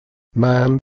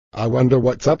Man, I wonder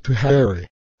what's up to Harry.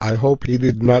 I hope he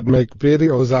did not make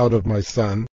videos out of my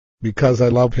son, because I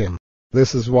love him.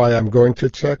 This is why I'm going to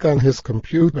check on his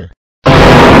computer.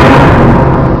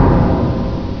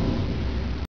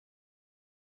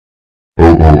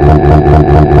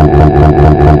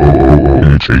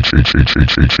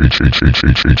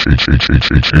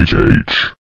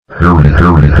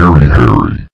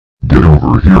 Harry. Get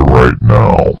over here right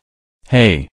now.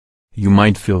 Hey. You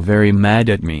might feel very mad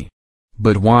at me.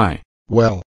 But why?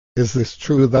 Well, is this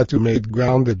true that you made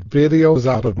grounded videos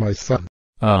out of my son?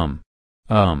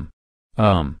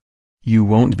 You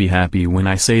won't be happy when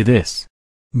I say this.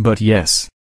 But yes.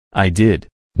 I did.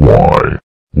 Why?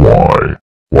 Why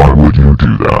would you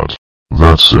do that?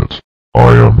 That's it.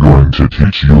 I am going to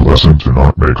teach you a lesson to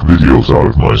not make videos out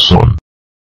of my son.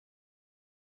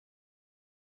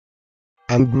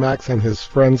 And Max and his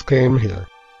friends came here.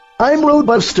 I'm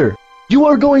Roadbuster. You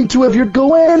are going to have your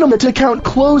GoAnimate account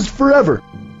closed forever.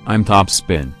 I'm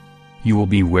Topspin. You will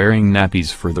be wearing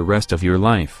nappies for the rest of your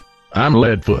life. I'm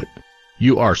Leadfoot.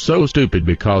 You are so stupid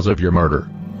because of your murder.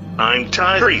 I'm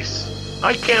Tyrese.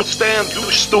 I can't stand you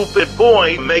stupid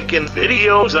boy making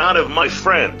videos out of my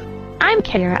friend. I'm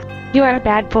Kara. You are a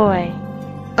bad boy.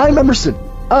 I'm Emerson.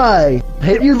 I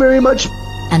hate you very much.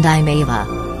 And I'm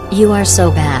Ava. You are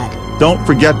so bad. Don't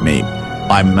forget me.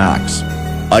 I'm Max.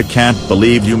 I can't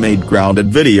believe you made grounded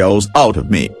videos out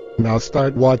of me. Now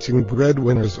start watching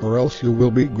Breadwinners or else you will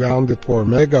be grounded for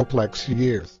megaplex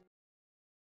years.